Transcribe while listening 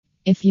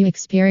If you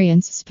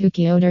experience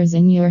spooky odors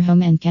in your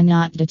home and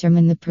cannot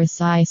determine the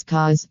precise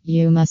cause,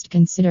 you must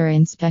consider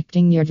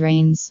inspecting your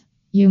drains.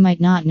 You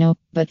might not know,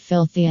 but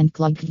filthy and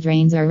clogged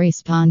drains are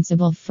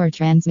responsible for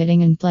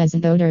transmitting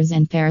unpleasant odors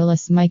and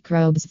perilous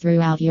microbes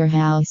throughout your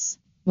house.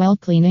 While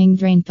cleaning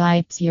drain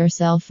pipes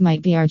yourself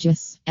might be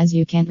arduous, as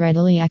you can't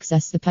readily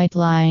access the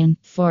pipeline.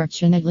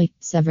 Fortunately,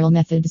 several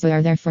methods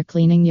are there for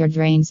cleaning your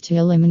drains to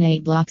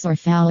eliminate blocks or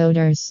foul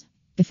odors.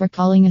 Before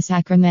calling a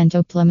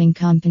Sacramento plumbing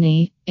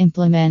company,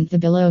 implement the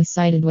below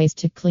cited ways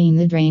to clean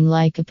the drain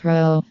like a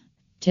pro.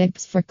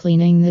 Tips for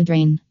cleaning the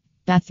drain.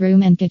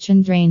 Bathroom and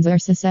kitchen drains are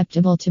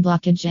susceptible to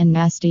blockage and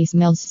nasty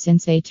smells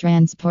since they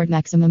transport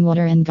maximum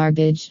water and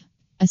garbage.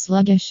 A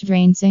sluggish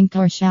drain sink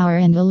or shower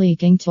and a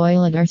leaking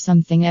toilet are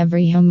something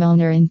every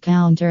homeowner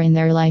encounter in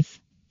their life.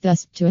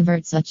 Thus, to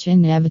avert such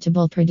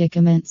inevitable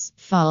predicaments,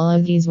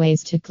 follow these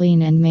ways to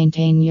clean and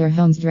maintain your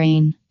home's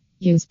drain.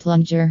 Use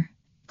plunger.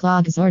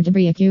 Clogs or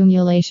debris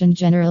accumulation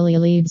generally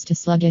leads to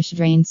sluggish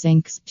drain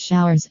sinks,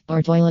 showers,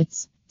 or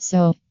toilets.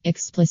 So,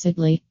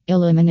 explicitly,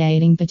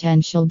 eliminating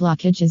potential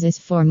blockages is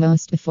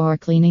foremost before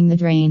cleaning the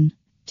drain.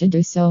 To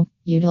do so,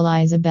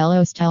 utilize a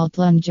bellows-style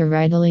plunger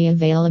readily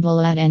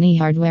available at any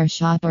hardware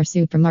shop or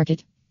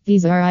supermarket.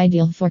 These are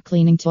ideal for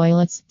cleaning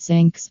toilets,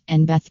 sinks,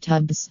 and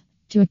bathtubs.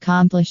 To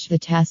accomplish the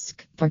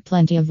task, pour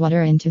plenty of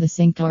water into the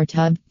sink or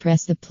tub,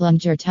 press the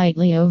plunger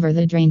tightly over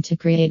the drain to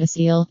create a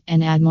seal,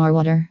 and add more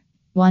water.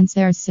 Once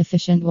there's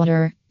sufficient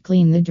water,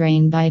 clean the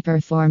drain by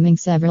performing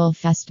several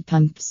fast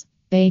pumps.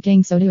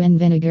 Baking soda and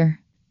vinegar.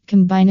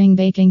 Combining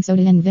baking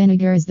soda and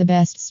vinegar is the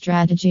best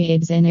strategy,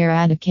 aids in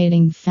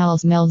eradicating foul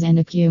smells and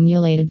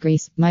accumulated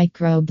grease,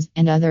 microbes,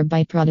 and other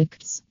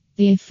byproducts.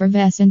 The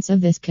effervescence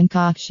of this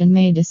concoction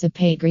may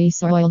dissipate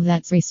grease or oil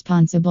that's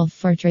responsible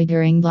for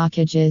triggering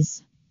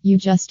blockages. You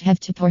just have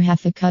to pour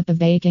half a cup of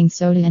baking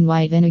soda and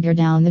white vinegar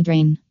down the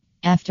drain.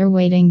 After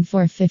waiting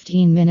for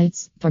 15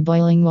 minutes, pour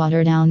boiling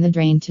water down the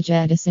drain to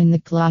jettison the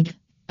clog.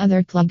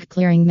 Other clog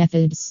clearing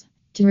methods.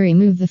 To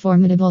remove the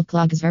formidable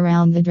clogs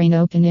around the drain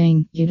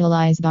opening,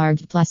 utilize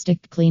barbed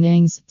plastic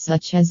cleanings,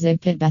 such as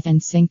Zip-It bath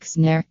and sink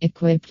snare,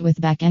 equipped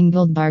with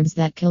back-angled barbs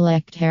that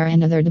collect hair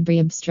and other debris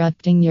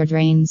obstructing your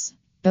drains.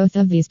 Both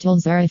of these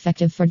tools are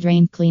effective for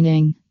drain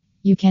cleaning.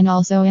 You can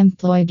also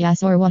employ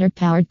gas or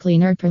water-powered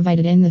cleaner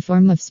provided in the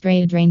form of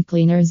spray drain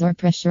cleaners or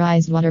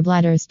pressurized water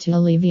bladders to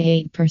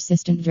alleviate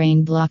persistent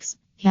drain blocks.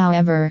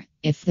 However,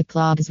 if the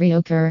clogs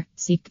reoccur,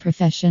 seek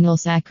professional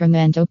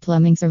Sacramento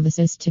plumbing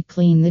services to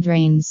clean the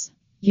drains.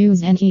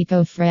 Use an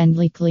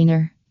eco-friendly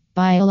cleaner.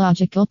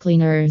 Biological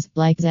cleaners,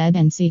 like Zeb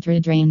and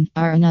Citradrain,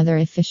 are another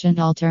efficient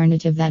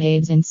alternative that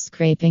aids in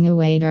scraping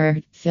away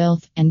dirt,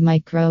 filth, and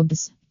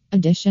microbes.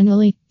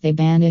 Additionally, they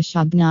banish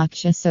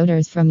obnoxious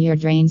odors from your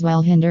drains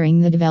while hindering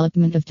the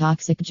development of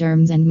toxic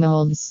germs and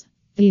molds.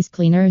 These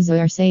cleaners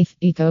are safe,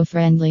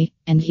 eco-friendly,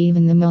 and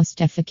even the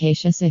most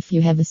efficacious if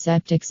you have a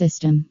septic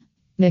system.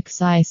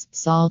 Mix ice,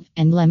 salt,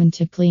 and lemon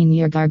to clean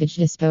your garbage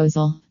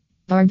disposal.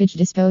 Garbage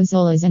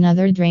disposal is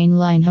another drain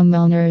line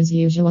homeowners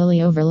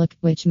usually overlook,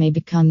 which may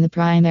become the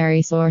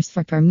primary source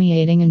for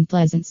permeating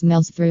unpleasant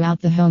smells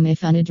throughout the home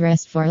if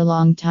unaddressed for a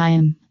long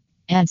time.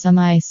 Add some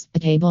ice, a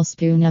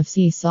tablespoon of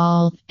sea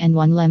salt, and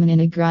 1 lemon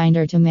in a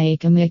grinder to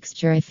make a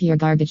mixture if your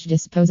garbage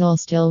disposal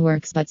still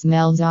works but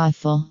smells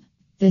awful.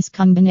 This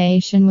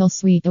combination will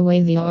sweep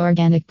away the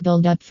organic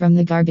buildup from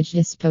the garbage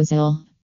disposal.